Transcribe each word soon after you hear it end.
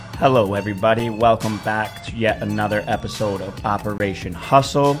Hello, everybody. Welcome back to yet another episode of Operation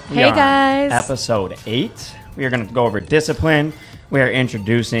Hustle. Hey, guys. Episode 8. We are going to go over discipline. We are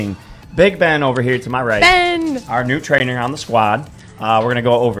introducing Big Ben over here to my right. Ben! Our new trainer on the squad. We're going to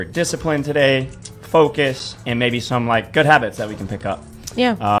go over discipline today, focus, and maybe some good habits that we can pick up.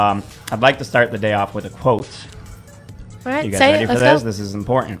 Yeah. I'd like to start the day off with a quote. All right, You guys say ready it. for Let's this? go. This is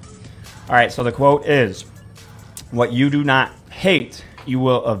important. All right, so the quote is, "What you do not hate, you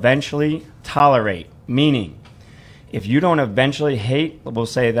will eventually tolerate." Meaning, if you don't eventually hate, we'll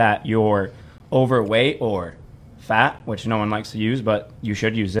say that you're overweight or fat, which no one likes to use, but you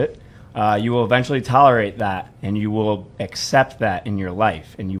should use it. You will eventually tolerate that, and you will accept that in your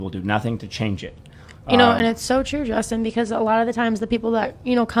life, and you will do nothing to change it. And it's so true, Justin, because a lot of the times the people that,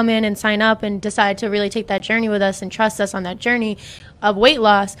 come in and sign up and decide to really take that journey with us and trust us on that journey of weight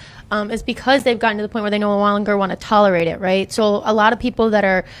loss is because they've gotten to the point where they no longer want to tolerate it, right? So a lot of people that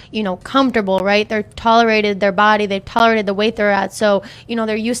are, comfortable, right? They're tolerated their body, they've tolerated the weight they're at. So,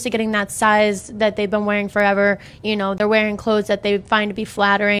 they're used to getting that size that they've been wearing forever. They're wearing clothes that they find to be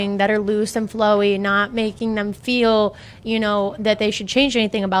flattering, that are loose and flowy, not making them feel, that they should change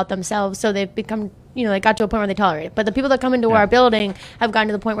anything about themselves. So they've become they got to a point where they tolerate it. But the people that come into our building have gotten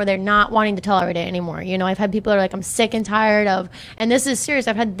to the point where they're not wanting to tolerate it anymore. I've had people that are like, I'm sick and tired of, and this is serious.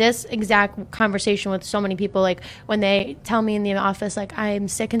 I've had this exact conversation with so many people, when they tell me in the office, I'm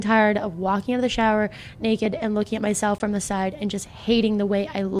sick and tired of walking out of the shower naked and looking at myself from the side and just hating the way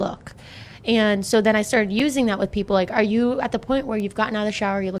I look. And so then I started using that with people. Are you at the point where you've gotten out of the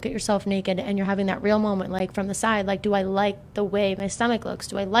shower, you look at yourself naked, and you're having that real moment, from the side, do I like the way my stomach looks?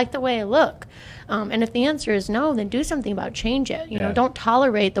 Do I like the way I look? And if the answer is no, then do something about it. Change it. Don't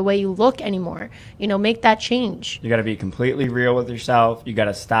tolerate the way you look anymore. Make that change. You got to be completely real with yourself. You got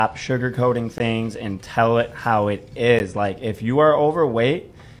to stop sugarcoating things and tell it how it is. If you are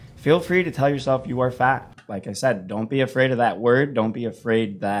overweight, feel free to tell yourself you are fat. Like I said, don't be afraid of that word. Don't be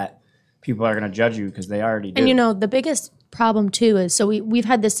afraid that people are going to judge you, because they already do. And the biggest problem too is, so we've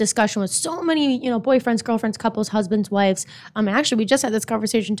had this discussion with so many, boyfriends, girlfriends, couples, husbands, wives. Actually, we just had this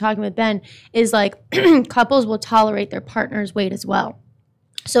conversation talking with Ben, is couples will tolerate their partner's weight as well.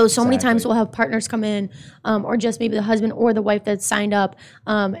 So many times we'll have partners come in, or just maybe the husband or the wife that's signed up.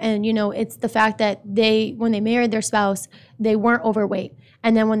 And, it's the fact that when they married their spouse, they weren't overweight.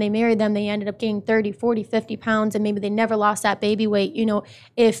 And then when they married them, they ended up gaining 30, 40, 50 pounds, and maybe they never lost that baby weight.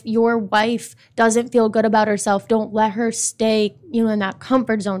 If your wife doesn't feel good about herself, don't let her stay, in that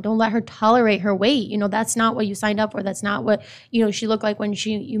comfort zone. Don't let her tolerate her weight. That's not what you signed up for. That's not what, she looked like when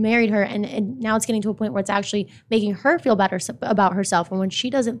you married her. And now it's getting to a point where it's actually making her feel better about herself. And when she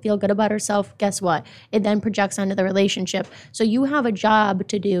doesn't feel good about herself, guess what? It then projects onto the relationship. So you have a job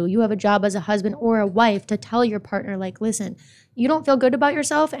to do. You have a job as a husband or a wife to tell your partner, listen, you don't feel good about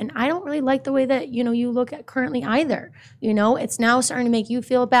yourself, and I don't really like the way that, you look at currently either. It's now starting to make you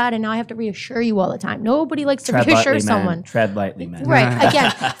feel bad, and now I have to reassure you all the time. Nobody likes to reassure someone. Tread lightly, man. Right.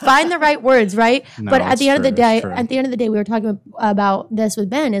 Again, find the right words, right? No, but at the end of the day, we were talking about this with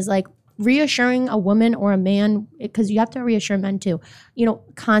Ben, is reassuring a woman or a man, because you have to reassure men too,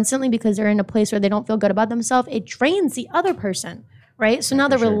 constantly, because they're in a place where they don't feel good about themselves. It drains the other person, right? So now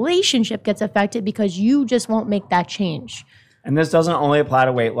the relationship gets affected because you just won't make that change. And this doesn't only apply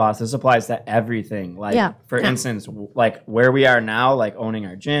to weight loss. This applies to everything. For instance, where we are now, owning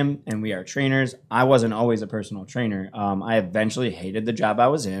our gym, and we are trainers. I wasn't always a personal trainer. I eventually hated the job I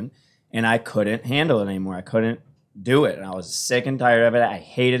was in, and I couldn't handle it anymore. I couldn't do it. And I was sick and tired of it. I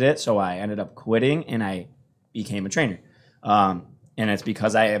hated it. So I ended up quitting, and I became a trainer. And it's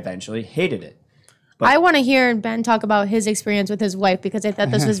because I eventually hated it. I want to hear Ben talk about his experience with his wife, because I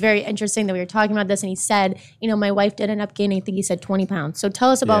thought this was very interesting that we were talking about this. And he said, my wife did end up gaining, I think he said 20 pounds. So tell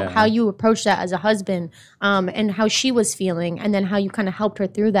us about how you approached that as a husband, and how she was feeling, and then how you kind of helped her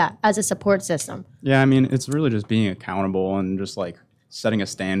through that as a support system. Yeah, it's really just being accountable and just setting a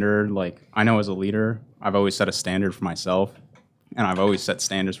standard. I know as a leader, I've always set a standard for myself, and I've always set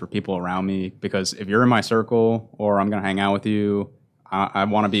standards for people around me, because if you're in my circle or I'm going to hang out with you, I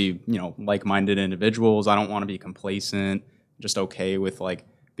want to be, like-minded individuals. I don't want to be complacent, just okay with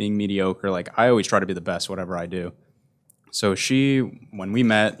being mediocre. I always try to be the best, whatever I do. So when we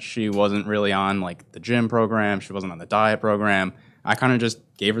met, she wasn't really on the gym program. She wasn't on the diet program. I kind of just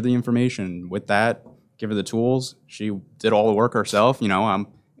gave her the information with that, give her the tools. She did all the work herself. I'm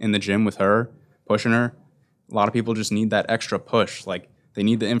in the gym with her, pushing her. A lot of people just need that extra push. They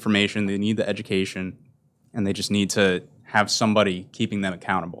need the information, they need the education, and they just need to have somebody keeping them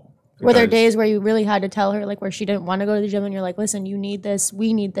accountable. Were there days where you really had to tell her, where she didn't want to go to the gym, and you're like, listen, you need this,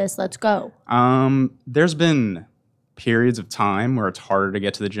 we need this, let's go? There's been periods of time where it's harder to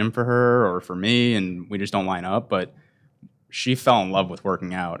get to the gym for her or for me, and we just don't line up. But she fell in love with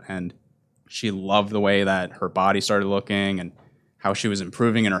working out, and she loved the way that her body started looking and how she was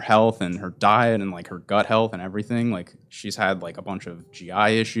improving in her health and her diet and like her gut health and everything. Like she's had like a bunch of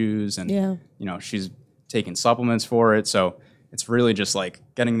GI issues and, you know, she's taking supplements for it. So it's really just like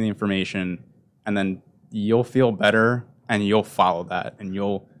getting the information, and then you'll feel better and you'll follow that and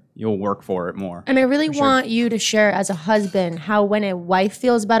you'll work for it more. And I really want you to share as a husband how when a wife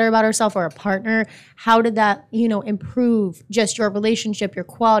feels better about herself or a partner, how did that, you know, improve just your relationship, your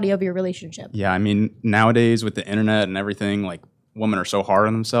quality of your relationship? Yeah, I mean, nowadays with the internet and everything, like women are so hard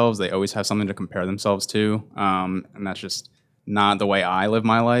on themselves. They always have something to compare themselves to. And that's just not the way I live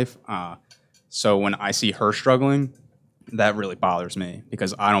my life. So when I see her struggling, that really bothers me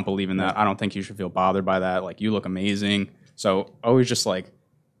because I don't believe in that. I don't think you should feel bothered by that. Like, you look amazing. So always just like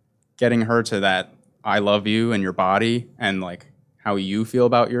getting her to that I love you and your body and like how you feel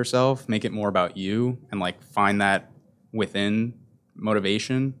about yourself, make it more about you and like find that within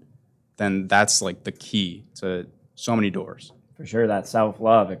motivation, then that's like the key to so many doors. For sure, that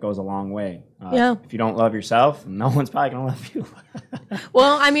self-love, it goes a long way. If you don't love yourself, no one's probably going to love you.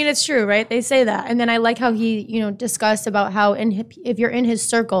 Well, I mean, it's true, right? They say that. And then I like how he, you know, discussed about how if you're in his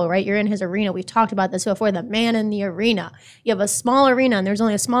circle, right, you're in his arena. We've talked about this before, the man in the arena. You have a small arena and there's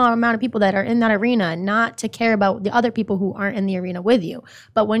only a small amount of people that are in that arena, not to care about the other people who aren't in the arena with you.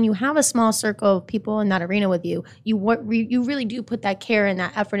 But when you have a small circle of people in that arena with you, you really do put that care and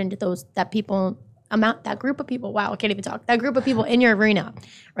that effort into that group of people, wow, I can't even talk, that group of people in your arena,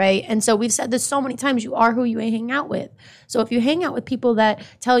 right? And so we've said this so many times, you are who you hang out with. So if you hang out with people that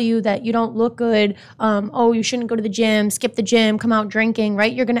tell you that you don't look good, oh, you shouldn't go to the gym, skip the gym, come out drinking,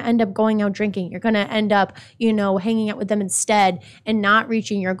 right? You're going to end up going out drinking. You're going to end up, you know, hanging out with them instead and not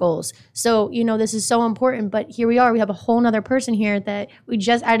reaching your goals. So, you know, this is so important, but here we are, we have a whole nother person here that we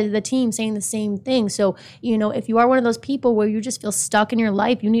just added to the team saying the same thing. So, you know, if you are one of those people where you just feel stuck in your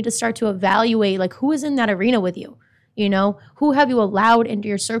life, you need to start to evaluate, like, who is in that arena with you? You know, who have you allowed into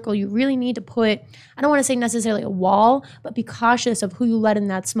your circle? You really need to put, I don't want to say necessarily a wall, but be cautious of who you let in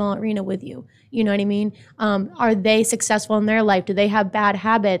that small arena with you. You know what I mean? Are they successful in their life? Do they have bad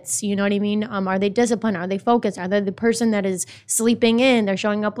habits? You know what I mean? Are they disciplined? Are they focused? Are they the person that is sleeping in? They're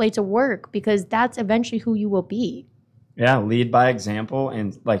showing up late to work? Because that's eventually who you will be. Yeah, lead by example.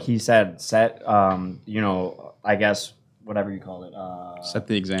 And like he said, set, you know, I guess, whatever you call it. Set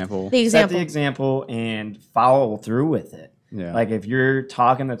the example. Set the example and follow through with it. Yeah. Like if you're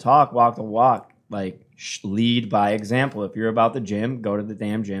talking the talk, walk the walk, like lead by example. If you're about the gym, go to the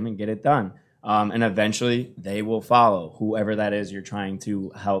damn gym and get it done. And eventually they will follow whoever that is you're trying to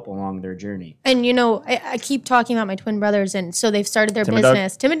help along their journey. And, you know, I keep talking about my twin brothers. And so they've started their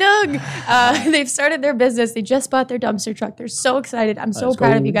business. Tim and Doug. They've started their business. They just bought their dumpster truck. They're so excited. I'm so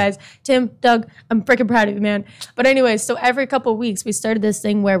proud of you guys. Tim, Doug, I'm freaking proud of you, man. But anyways, so every couple of weeks we started this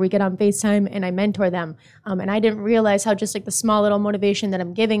thing where we get on FaceTime and I mentor them. And I didn't realize how just like the small little motivation that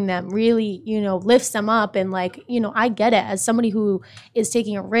I'm giving them really, you know, lifts them up. And like, you know, I get it as somebody who is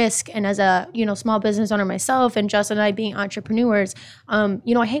taking a risk and as a, you know, small business owner myself and Justin and I being entrepreneurs,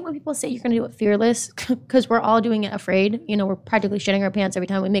 you know, I hate when people say you're going to do it fearless because we're all doing it afraid. You know, we're practically shitting our pants every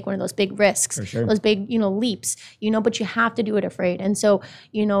time we make one of those big risks, those big, you know, leaps, you know, but you have to do it afraid. And so,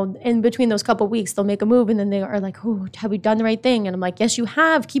 you know, in between those couple of weeks, they'll make a move and then they are like, oh, have we done the right thing? And I'm like, yes, you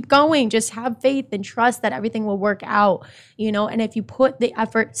have. Keep going. Just have faith and trust that everything will work out, you know, and if you put the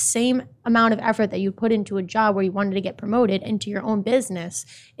effort, same amount of effort that you put into a job where you wanted to get promoted into your own business,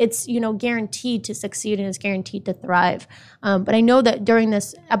 it's, you know, guaranteed to succeed and it's guaranteed to thrive. But I know that during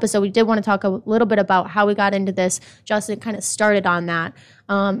this episode, we did want to talk a little bit about how we got into this. Justin kind of started on that.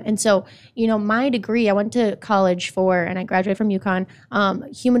 And so, you know, my degree, I went to college for, and I graduated from UConn,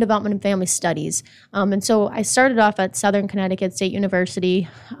 Human Development and Family Studies. And so I started off at Southern Connecticut State University,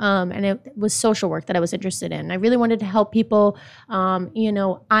 and it was social work that I was interested in. I really wanted to help people. You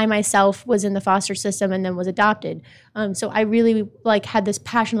know, I myself was in the foster system and then was adopted. So I really like had this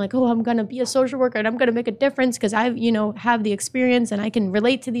passion, like, oh, I'm going to be a social worker and I'm going to make a difference because I, you know, have the experience and I can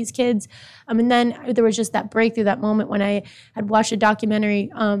relate to these kids. And then there was just that breakthrough, that moment when I had watched a documentary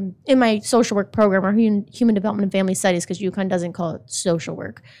in my social work program, or Human Development and Family Studies, because UConn doesn't call it social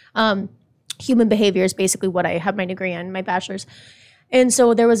work. Human behavior is basically what I have my degree in, my bachelor's. And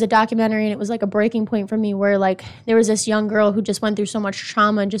so there was a documentary and it was like a breaking point for me where like there was this young girl who just went through so much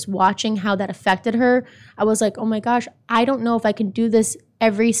trauma, and just watching how that affected her, I was like, oh my gosh, I don't know if I can do this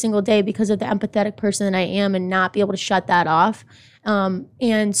every single day because of the empathetic person that I am and not be able to shut that off.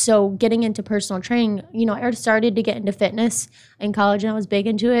 And so getting into personal training, you know, I started to get into fitness in college and I was big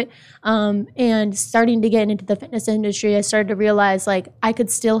into it. And starting to get into the fitness industry, I started to realize like I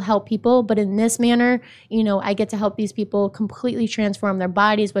could still help people, but in this manner, you know, I get to help these people completely transform their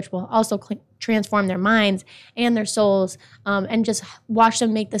bodies, which will also transform their minds and their souls, and just watch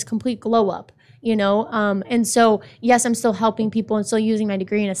them make this complete glow up. You know, and so yes, I'm still helping people and still using my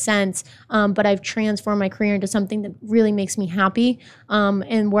degree in a sense, but I've transformed my career into something that really makes me happy,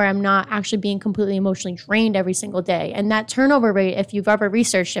 and where I'm not actually being completely emotionally drained every single day. And that turnover rate, if you've ever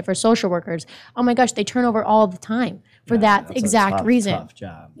researched it for social workers, oh my gosh, they turn over all the time for that exact reason. Tough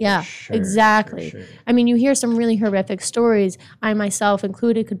job. Yeah, sure, exactly. Sure. I mean, you hear some really horrific stories. I myself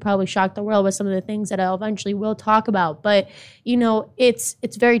included could probably shock the world with some of the things that I eventually will talk about. But, you know, it's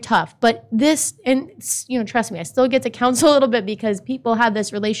very tough. But this, and, you know, trust me, I still get to counsel a little bit because people have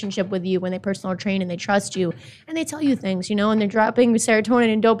this relationship with you when they personal train and they trust you and they tell you things, you know, and they're dropping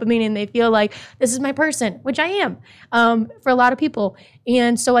serotonin and dopamine and they feel like this is my person, which I am, for a lot of people.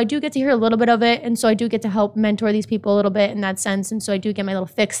 And so I do get to hear a little bit of it. And so I do get to help mentor these people a little bit in that sense. And so I do get my little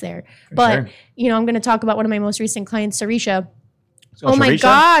fix there. But, you know, I'm going to talk about one of my most recent clients, Sarisha. Oh my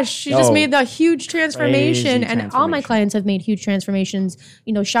gosh, she just made the huge transformation. And all my clients have made huge transformations.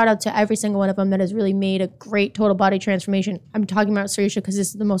 You know, shout out to every single one of them that has really made a great total body transformation. I'm talking about Sarisha because this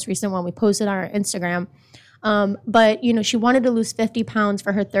is the most recent one we posted on our Instagram. But, you know, she wanted to lose 50 pounds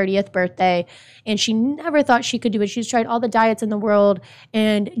for her 30th birthday, and she never thought she could do it. She's tried all the diets in the world,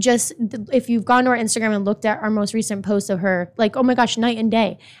 and just if you've gone to our Instagram and looked at our most recent post of her, like, oh my gosh, night and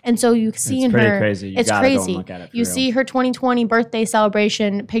day. And so you see in her, crazy. It's crazy. You see her 2020 birthday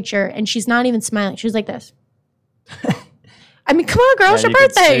celebration picture, and she's not even smiling. She's like this. I mean, come on, girl, it's your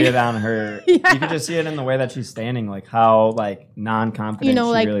birthday. You could see it on her. You could just see it in the way that she's standing, like how like non-confident you know,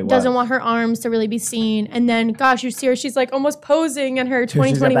 she like really was. Doesn't want her arms to really be seen. And then, gosh, you see her, she's like almost posing in her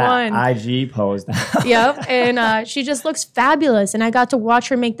 2021. She's got that IG pose now. Yep, and she just looks fabulous. And I got to watch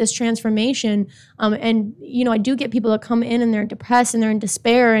her make this transformation. And, you know, I do get people that come in and they're depressed and they're in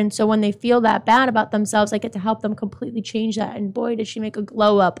despair. And so when they feel that bad about themselves, I get to help them completely change that. And boy, did she make a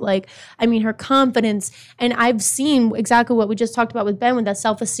glow up. Like, I mean, her confidence. And I've seen exactly what we just talked about with Ben with that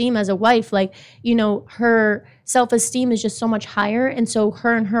self-esteem as a wife. Like, you know, her self-esteem is just so much higher. And so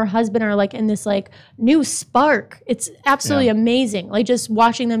her and her husband are like in this like new spark. It's absolutely amazing. Like just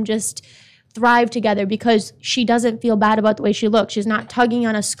watching them just thrive together because she doesn't feel bad about the way she looks. She's not tugging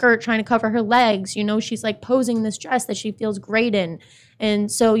on a skirt trying to cover her legs. You know, she's like posing this dress that she feels great in.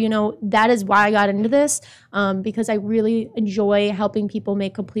 And so, you know, that is why I got into this, because I really enjoy helping people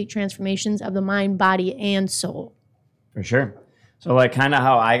make complete transformations of the mind, body, and soul. For sure. So like kind of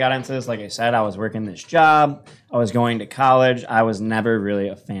how I got into this, like I said, I was working this job. I was going to college. I was never really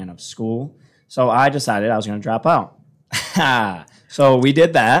a fan of school. So I decided I was going to drop out. So we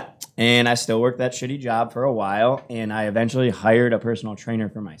did that. And I still worked that shitty job for a while. And I eventually hired a personal trainer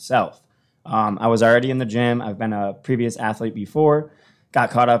for myself. I was already in the gym. I've been a previous athlete before.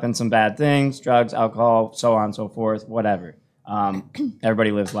 Got caught up in some bad things, drugs, alcohol, so on and so forth, whatever.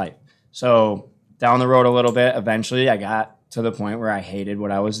 Everybody lives life. So down the road a little bit, eventually I got to the point where I hated what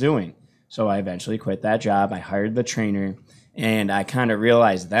I was doing. So I eventually quit that job. I hired the trainer. And I kind of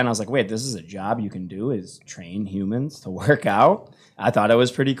realized then, I was like, wait, this is a job you can do, is train humans to work out. I thought it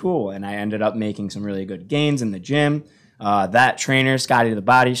was pretty cool. And I ended up making some really good gains in the gym. That trainer, Scotty the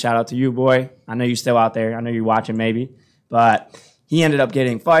Body, shout out to you, boy. I know you're still out there. I know you're watching maybe. But he ended up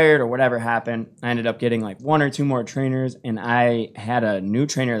getting fired or whatever happened. I ended up getting like one or two more trainers. And I had a new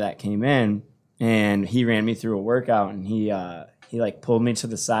trainer that came in. And he ran me through a workout. And he like pulled me to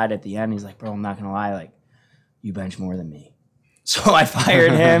the side at the end. He's like, bro, I'm not going to lie. Like, you bench more than me. So I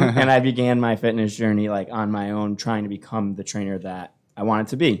fired him and I began my fitness journey like on my own, trying to become the trainer that I wanted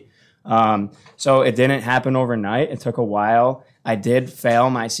to be. So it didn't happen overnight. It took a while. I did fail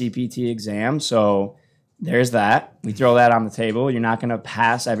my CPT exam. So there's that. We throw that on the table. You're not going to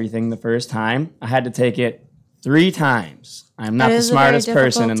pass everything the first time. I had to take it 3 times. I'm not the smartest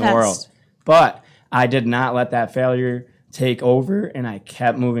person in the world. But I did not let that failure take over, and I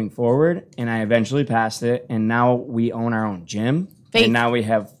kept moving forward, and I eventually passed it, and now we own our own gym, and now we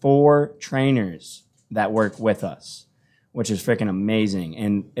have 4 trainers that work with us, which is freaking amazing.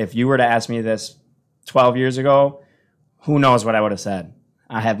 And if you were to ask me this 12 years ago, who knows what I would have said?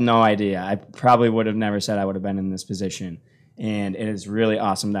 I have no idea. I probably would have never said I would have been in this position, and it is really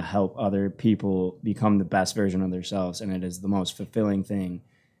awesome to help other people become the best version of themselves, and it is the most fulfilling thing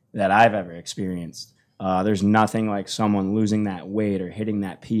that I've ever experienced. There's nothing like someone losing that weight or hitting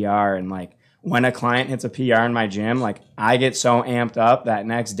that PR. And like when a client hits a PR in my gym, like I get so amped up that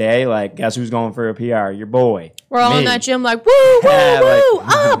next day, like, guess who's going for a PR? Your boy. We're all in that gym like, woo, woo, woo,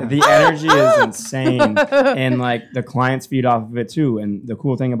 like, the energy is insane. And like the clients feed off of it too. And the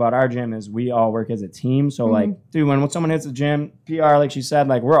cool thing about our gym is we all work as a team. So like, dude, when someone hits the gym, PR, like she said,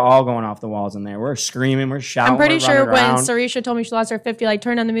 like we're all going off the walls in there. We're screaming, we're shouting. I'm pretty sure when Sarisha told me she lost her 50, like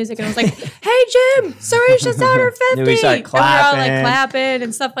turned on the music and was like, hey Jim, Sarisha's out her 50. Dude, we started clapping. And we're all like clapping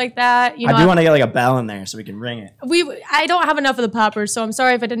and stuff like that. You know, I do want to get like a bell in there so we can ring it. I don't have enough of the poppers, so I'm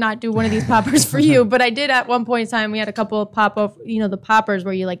sorry if I did not do one of these poppers for you. But I did at one point in time. We had a couple of pop-off, the poppers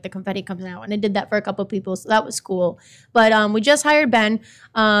where you like the confetti comes out, and I did that for a couple of people, so that was cool. But we just hired Ben,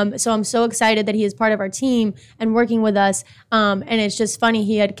 so I'm so excited that he is part of our team and working with us. And it's just funny,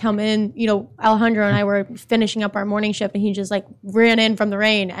 he had come in. Alejandro and I were finishing up our morning shift, and he just like ran in from the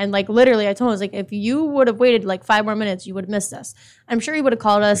rain, and like literally, I told him, I was like, if you would have waited like 5 more minutes, you would have missed us. I'm sure he would have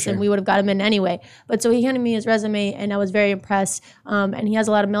called us, and we would have got him in anyway. But so he handed me his resume, and I was very impressed. And he has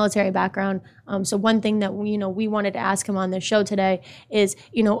a lot of military background. So one thing that we wanted to ask him on the show today is,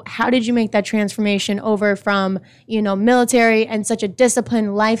 how did you make that transformation over from, military and such a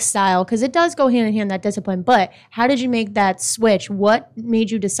disciplined lifestyle? Because it does go hand in hand, that discipline. But how did you make that switch? What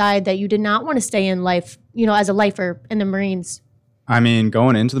made you decide that you did not want to stay in life, as a lifer in the Marines? I mean,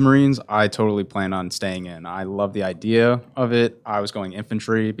 going into the Marines, I totally planned on staying in. I love the idea of it. I was going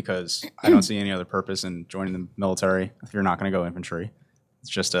infantry because I don't see any other purpose in joining the military if you're not going to go infantry. It's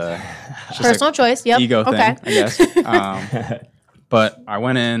just a personal choice. Yep. Ego thing, I guess. But I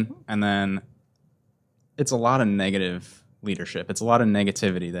went in, and then it's a lot of negative leadership. It's a lot of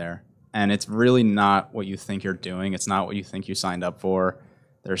negativity there, and it's really not what you think you're doing. It's not what you think you signed up for.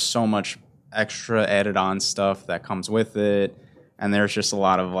 There's so much extra added on stuff that comes with it, and there's just a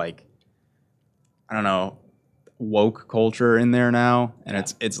lot of like, I don't know, woke culture in there now, and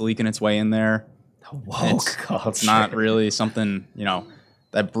it's leaking its way in there. Woke culture. It's not really something,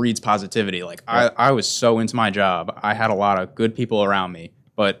 that breeds positivity. Like I was so into my job. I had a lot of good people around me,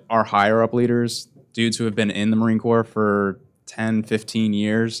 but our higher up leaders, dudes who have been in the Marine Corps for 10, 15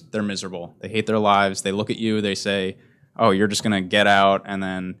 years, they're miserable. They hate their lives. They look at you, they say, oh, you're just going to get out, and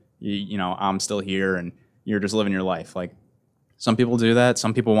then, I'm still here, and you're just living your life. Like, some people do that.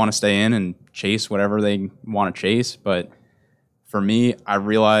 Some people want to stay in and chase whatever they want to chase. But for me, I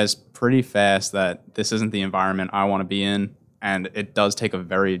realized pretty fast that this isn't the environment I want to be in. And it does take a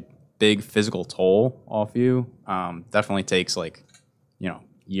very big physical toll off you. Definitely takes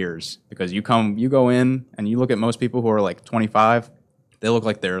years, because you go in and you look at most people who are like 25, they look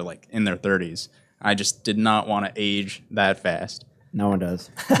like they're like in their 30s. I just did not want to age that fast. No one does.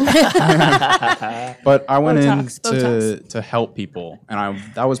 But I went in to help people, and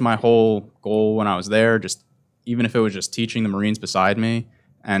that was my whole goal when I was there. Just even if it was just teaching the Marines beside me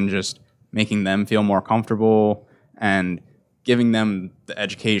and just making them feel more comfortable and giving them the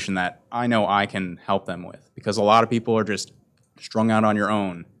education that I know I can help them with. Because a lot of people are just strung out on your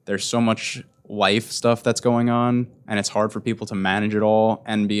own. There's so much life stuff that's going on, and it's hard for people to manage it all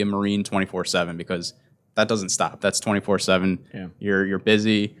and be a Marine 24/7, because that doesn't stop. That's 24/7. Yeah. You're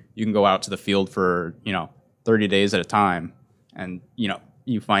busy. You can go out to the field for 30 days at a time, and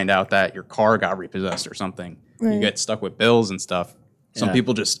you find out that your car got repossessed or something. Right. You get stuck with bills and stuff. Some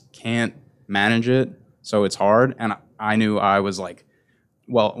people just can't manage it, so it's hard. And I knew I was like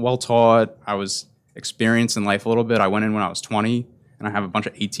well taught. I was experienced in life a little bit. I went in when I was 20, and I have a bunch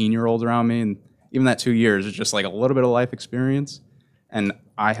of 18-year-olds around me, and even that 2 years is just like a little bit of life experience. And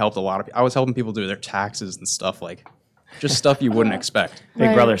I helped a lot of people. I was helping people do their taxes and stuff, like just stuff you wouldn't expect.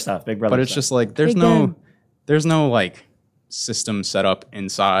 Big brother stuff. But it's just like there's no like system set up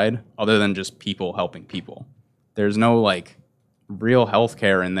inside other than just people helping people. There's no like real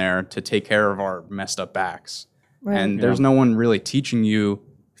healthcare in there to take care of our messed up backs. Right. And there's no one really teaching you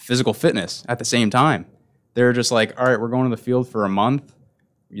physical fitness at the same time. They're just like, all right, we're going to the field for a month.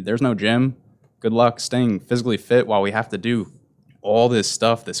 There's no gym. Good luck staying physically fit while we have to do all this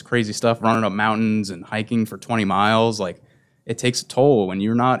stuff, this crazy stuff, running up mountains and hiking for 20 miles. Like, it takes a toll when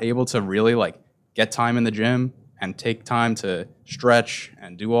you're not able to really like get time in the gym and take time to stretch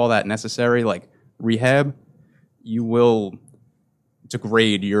and do all that necessary like rehab. You will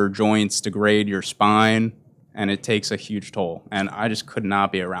degrade your joints, degrade your spine, and it takes a huge toll. And I just could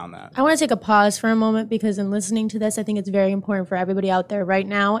not be around that. I want to take a pause for a moment, because in listening to this, I think it's very important for everybody out there right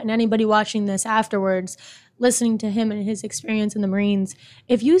now and anybody watching this afterwards, listening to him and his experience in the Marines.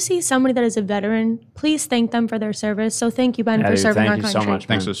 If you see somebody that is a veteran, please thank them for their service. So thank you, Ben, for serving our country. So much,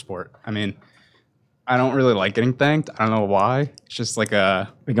 thanks for the support. I mean, I don't really like getting thanked. I don't know why. It's just like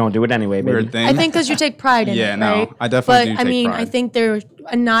a We're going to do it anyway, baby. weird thing. I think because you take pride in it, right? I definitely do But I mean, pride. I think there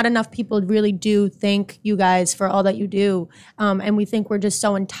not enough people really do thank you guys for all that you do, and we think we're just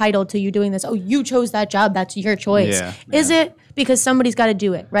so entitled to you doing this. Oh, you chose that job; that's your choice. Yeah, Is it? Because somebody's got to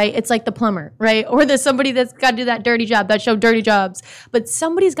do it, right? It's like the plumber, right? Or there's somebody that's got to do that dirty job, that show Dirty Jobs. But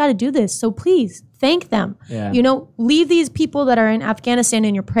somebody's got to do this. So please thank them. Yeah. You know, leave these people that are in Afghanistan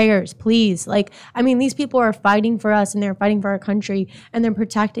in your prayers, please. Like, I mean, these people are fighting for us and they're fighting for our country and they're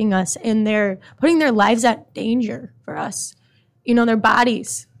protecting us and they're putting their lives at danger for us. You know, their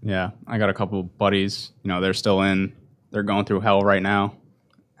bodies. Yeah, I got a couple buddies. They're still they're going through hell right now,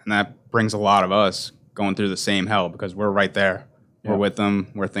 and that brings a lot of us going through the same hell because we're right there. We're with them.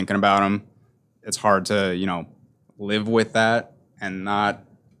 We're thinking about them. It's hard to live with that and not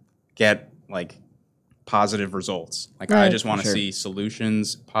get like positive results. Like I Right. just want to see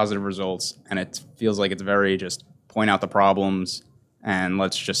solutions, positive results, and it feels like it's very just point out the problems and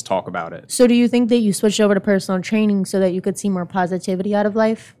let's just talk about it. So do you think that you switched over to personal training so that you could see more positivity out of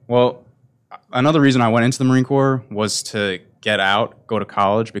life? Well, another reason I went into the Marine Corps was to get out, go to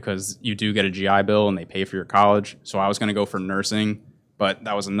college, because you do get a GI Bill and they pay for your college. So I was going to go for nursing, but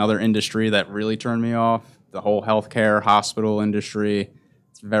that was another industry that really turned me off. The whole healthcare, hospital industry,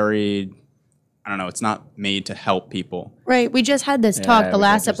 it's very, I don't know, it's not made to help people. Right. We just had this talk. The we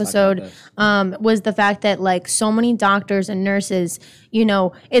last just talked about episode was the fact that like so many doctors and nurses,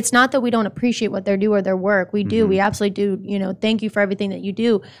 it's not that we don't appreciate what they do or their work. We do. We absolutely do. Thank you for everything that you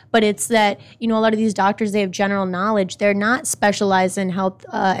do. But it's that, a lot of these doctors, they have general knowledge. They're not specialized in health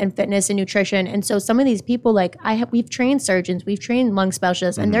and fitness and nutrition. And so some of these people, like we've trained surgeons, we've trained lung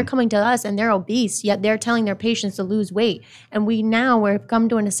specialists, and they're coming to us and they're obese, yet they're telling their patients to lose weight. And we've come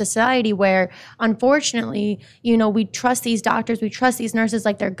to a society where, unfortunately, we trust these doctors, we trust these nurses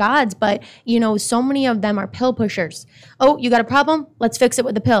like they're gods, but so many of them are pill pushers. Oh, you got a problem? Let's fix it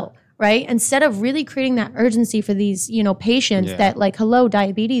with the pill, right? Instead of really creating that urgency for these, patients that like, hello,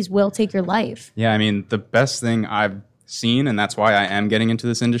 diabetes will take your life. Yeah, I mean, the best thing I've seen, and that's why I am getting into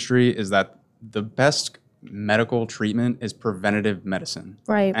this industry, is that the best medical treatment is preventative medicine.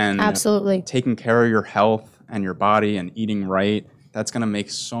 Right, and absolutely. Taking care of your health and your body and eating right, that's going to make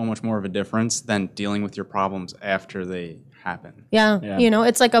so much more of a difference than dealing with your problems after they happen. Yeah.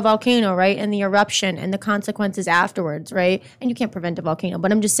 It's like a volcano, right? And the eruption and the consequences afterwards, right? And you can't prevent a volcano,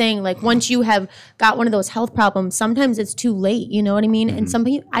 but I'm just saying, like, once you have got one of those health problems, sometimes it's too late, you know what I mean? And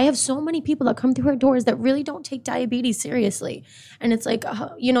I have so many people that come through our doors that really don't take diabetes seriously. And it's like,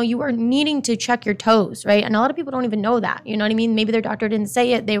 you are needing to check your toes, right? And a lot of people don't even know that, you know what I mean? Maybe their doctor didn't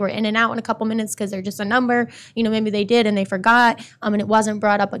say it. They were in and out in a couple minutes because they're just a number, maybe they did and they forgot. And it wasn't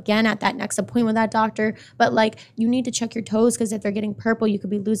brought up again at that next appointment with that doctor. But like, you need to check your toes because if they're getting purple, you could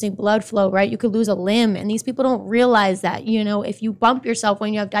be losing blood flow, right? You could lose a limb. And these people don't realize that, if you bump yourself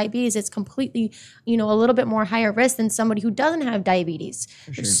when you have diabetes, it's completely, a little bit more higher risk than somebody who doesn't have diabetes.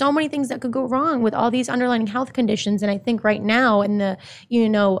 There's so many things that could go wrong with all these underlying health conditions. And I think right now in the,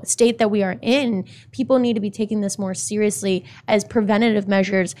 state that we are in, people need to be taking this more seriously as preventative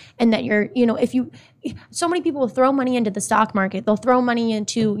measures. And that so many people will throw money into the stock market. They'll throw money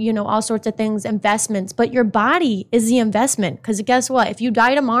into, all sorts of things, investments, but your body is the investment. Because guess what? If you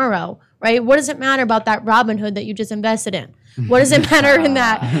die tomorrow, right? What does it matter about that Robinhood that you just invested in? What does it matter in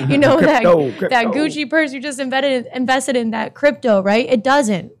that, Crypto. that Gucci purse you just invested in that crypto, right? It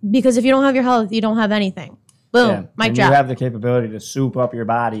doesn't. Because if you don't have your health, you don't have anything. Boom, mic drop. You have the capability to soup up your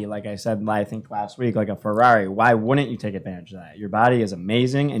body, like I said, I think last week, like a Ferrari. Why wouldn't you take advantage of that? Your body is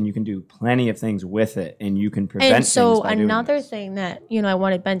amazing, and you can do plenty of things with it, and you can prevent things by doing this. And so another thing that, I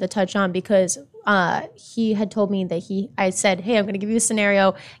wanted Ben to touch on, because he had told me that I said, hey, I'm going to give you a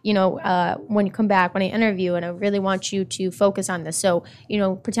scenario, when you come back, when I interview, and I really want you to focus on this. So,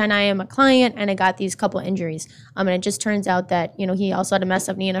 pretend I am a client and I got these couple injuries. And it just turns out that, he also had a messed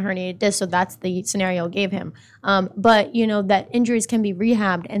up knee and a herniated disc. So that's the scenario I gave him. But, that injuries can be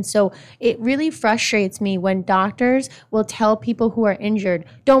rehabbed. And so it really frustrates me when doctors will tell people who are injured,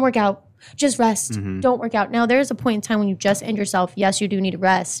 don't work out. Just rest. Don't work out. Now, there's a point in time when you just injure yourself. Yes, you do need to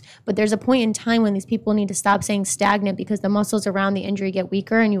rest. But there's a point in time when these people need to stop saying stagnant because the muscles around the injury get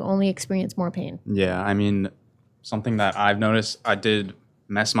weaker and you only experience more pain. Yeah, I mean, something that I've noticed, I did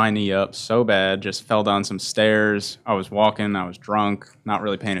mess my knee up so bad, just fell down some stairs. I was walking, I was drunk, not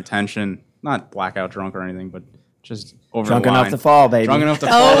really paying attention. Not blackout drunk or anything, but just over drunk the line. enough to fall, baby. Drunk enough to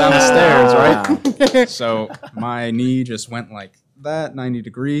fall down the stairs, right? So my knee just went like that, 90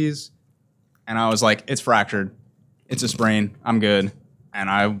 degrees. And I was like, it's fractured. It's a sprain. I'm good. And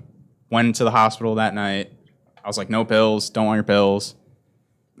I went to the hospital that night. I was like, no pills. Don't want your pills.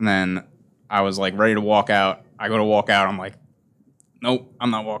 And then I was like ready to walk out. I go to walk out. I'm like, nope, I'm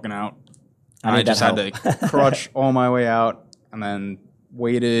not walking out. I just had to crutch all my way out, and then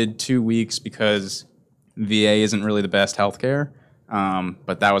waited 2 weeks because VA isn't really the best healthcare.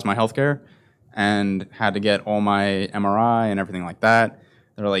 But that was my healthcare, and had to get all my MRI and everything like that.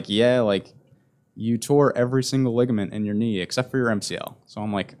 They're like, yeah, like you tore every single ligament in your knee except for your MCL. So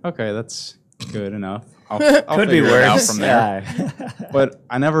I'm like, okay, that's good enough. I'll Could be figure it out worse from there. But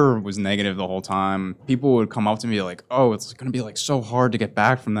I never was negative the whole time. People would come up to me like, oh, it's going to be like so hard to get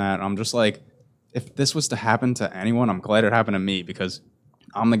back from that. And I'm just like, if this was to happen to anyone, I'm glad it happened to me because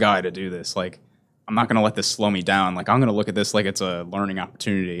I'm the guy to do this. Like, I'm not going to let this slow me down. Like, I'm going to look at this like it's a learning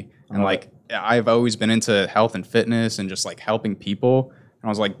opportunity. And like, I've always been into health and fitness and just like helping people. And I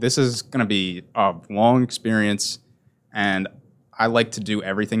was like, this is going to be a long experience. And I like to do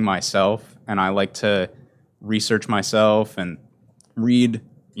everything myself. And I like to research myself and read,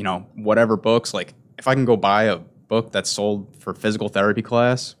 you know, whatever books. Like, if I can go buy a book that's sold for physical therapy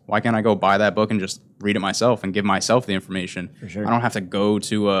class, why can't I go buy that book and just read it myself and give myself the information? For sure. I don't have to go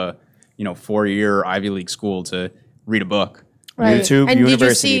to a 4-year Ivy League school to read a book. Right. YouTube and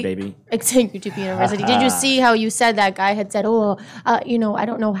University, baby. Exactly, YouTube University. Did you see how you said that guy had said, I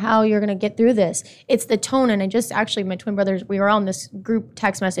don't know how you're going to get through this. It's the tone. And I just actually, my twin brothers, we were on this group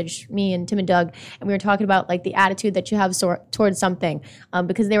text message, me and Tim and Doug, and we were talking about like the attitude that you have towards something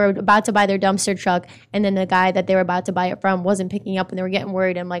because they were about to buy their dumpster truck. And then the guy that they were about to buy it from wasn't picking up and they were getting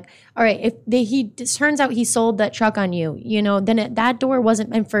worried. I'm like, all right, if it turns out he sold that truck on you, then that door wasn't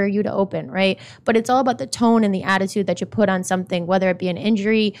meant for you to open, right? But it's all about the tone and the attitude that you put on something, whether it be an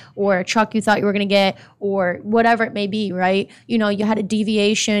injury or a truck you thought you were going to get or whatever it may be, right? You had a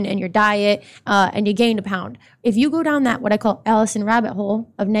deviation in your diet and you gained a pound. If you go down that, what I call Allison rabbit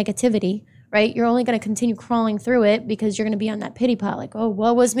hole of negativity, right? You're only going to continue crawling through it because you're going to be on that pity pile. Like, oh,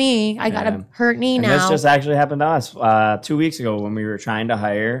 what was me? I got a hurt knee now. This just actually happened to us 2 weeks ago when we were trying to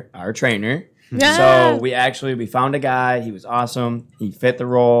hire our trainer. Yeah. So we found a guy. He was awesome. He fit the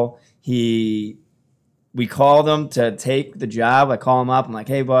role. We called him to take the job. I call him up. I'm like,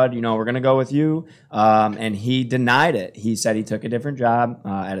 hey, bud, we're going to go with you. And he denied it. He said he took a different job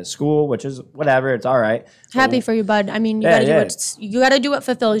at a school, which is whatever. It's all right. Happy for you, bud. I mean, you got to do what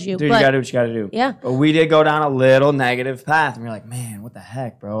fulfills you. Dude, you got to do what you got to do. Yeah. But we did go down a little negative path. And we were like, man, what the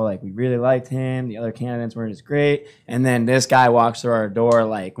heck, bro? Like, we really liked him. The other candidates weren't as great. And then this guy walks through our door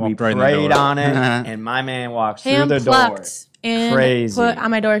like we prayed on it. And my man walks through the door. And crazy. Put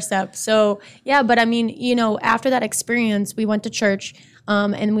on my doorstep. So yeah, but I mean, after that experience, we went to church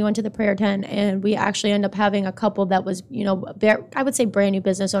and we went to the prayer tent, and we actually ended up having a couple that was, I would say brand new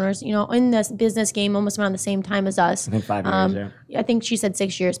business owners, in this business game almost around the same time as us. I think 5 years, yeah. I think she said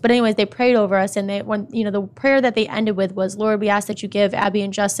 6 years. But anyways, they prayed over us, and the prayer that they ended with was, Lord, we ask that you give Abby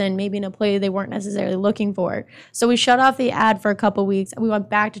and Justin maybe an employee they weren't necessarily looking for. So we shut off the ad for a couple weeks. We went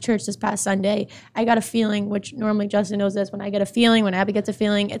back to church this past Sunday. I got a feeling, which normally Justin knows this, when I get a feeling, when Abby gets a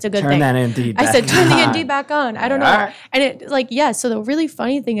feeling, it's a good thing. Turn that Indeed back I said, turn the Indeed back on. I don't know. Right. And so the really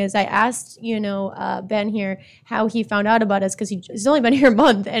funny thing is I asked, Ben here how he found out about us because he's only been here a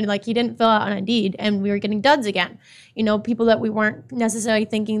month and he didn't fill out on Indeed and we were getting duds again. People that we weren't necessarily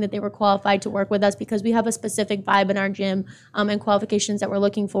thinking that they were qualified to work with us because we have a specific vibe in our gym and qualifications that we're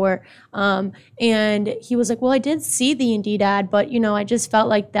looking for. And he was like, well, I did see the Indeed ad, but, I just felt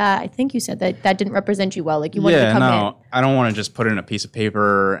like that. I think you said that didn't represent you well. Like you wanted to come in. I don't want to just put in a piece of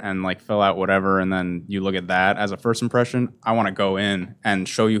paper and fill out whatever and then you look at that as a first impression. I want to go in and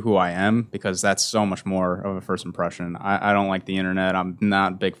show you who I am because that's so much more of a first impression. I don't like the internet. I'm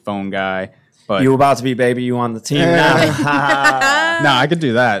not a big phone guy. But you about to be baby you on the team now. No, I could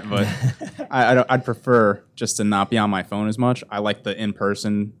do that, but I'd prefer just to not be on my phone as much. I like the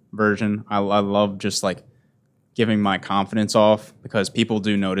in-person version. I love just giving my confidence off because people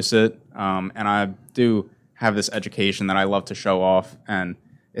do notice it. And I do have this education that I love to show off. And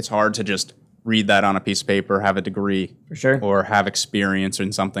it's hard to just read that on a piece of paper, have a degree. For sure. Or have experience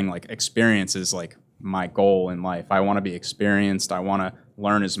in something. Experience is my goal in life. I want to be experienced. I want to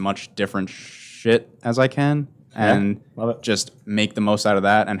learn as much different shit as I can and just make the most out of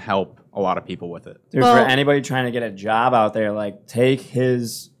that and help a lot of people with it. Dude, for anybody trying to get a job out there, take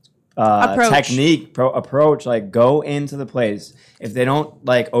his approach, go into the place. If they don't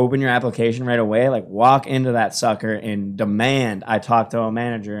open your application right away, walk into that sucker and demand I talk to a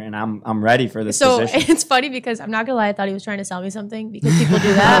manager and I'm ready for this position. So it's funny because I'm not gonna lie, I thought he was trying to sell me something because people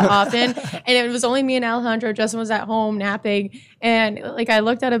do that often. And it was only me and Alejandro. Justin was at home napping, and I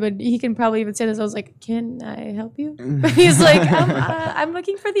looked at him and he can probably even say this. I was like, "Can I help you?" He's like, "I'm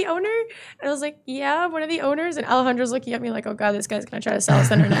looking for the owner," and I was like, "Yeah, I'm one of the owners." And Alejandro's looking at me like, "Oh God, this guy's gonna try to sell us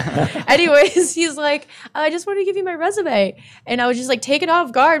internet." Anyways, he's like, I just wanted to give you my resume. And I was just like taken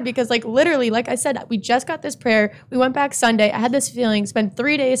off guard because like literally, like I said, we just got this prayer. We went back Sunday. I had this feeling. It's been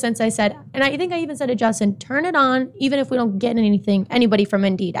 3 days since I said, and I think I even said to Justin, turn it on, even if we don't get anybody from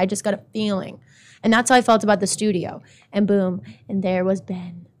Indeed. I just got a feeling. And that's how I felt about the studio. And boom, and there was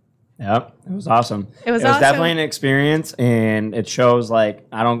Ben. Yep, it was awesome. It was definitely an experience, and it shows like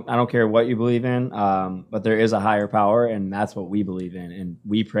I don't care what you believe in, but there is a higher power, and that's what we believe in. And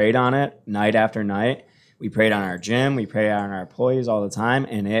we prayed on it night after night. We prayed on our gym. We pray on our employees all the time,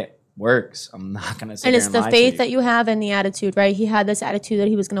 and it works. I'm not going to say. And it's the faith that you have and the attitude, right? He had this attitude that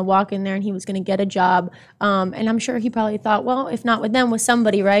he was going to walk in there and he was going to get a job. And I'm sure he probably thought, well, if not with them, with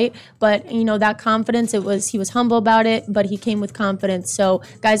somebody, right? But, you know, that confidence, he was humble about it, but he came with confidence. So,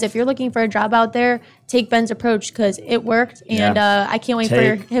 guys, if you're looking for a job out there, take Ben's approach because it worked. And I can't wait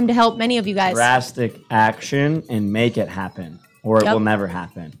for him to help many of you guys. Drastic action and make it happen, or it will never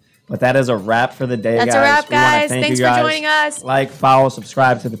happen. But that is a wrap for the day, guys. That's a wrap, guys. Thanks for joining us. Like, follow,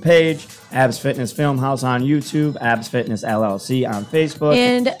 subscribe to the page. Abs Fitness Filmhouse on YouTube. Abs Fitness LLC on Facebook.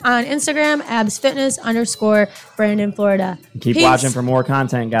 And on Instagram, absfitness_Brandon, Florida. Keep watching for more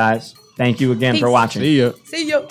content, guys. Thank you again for watching. See ya. See ya.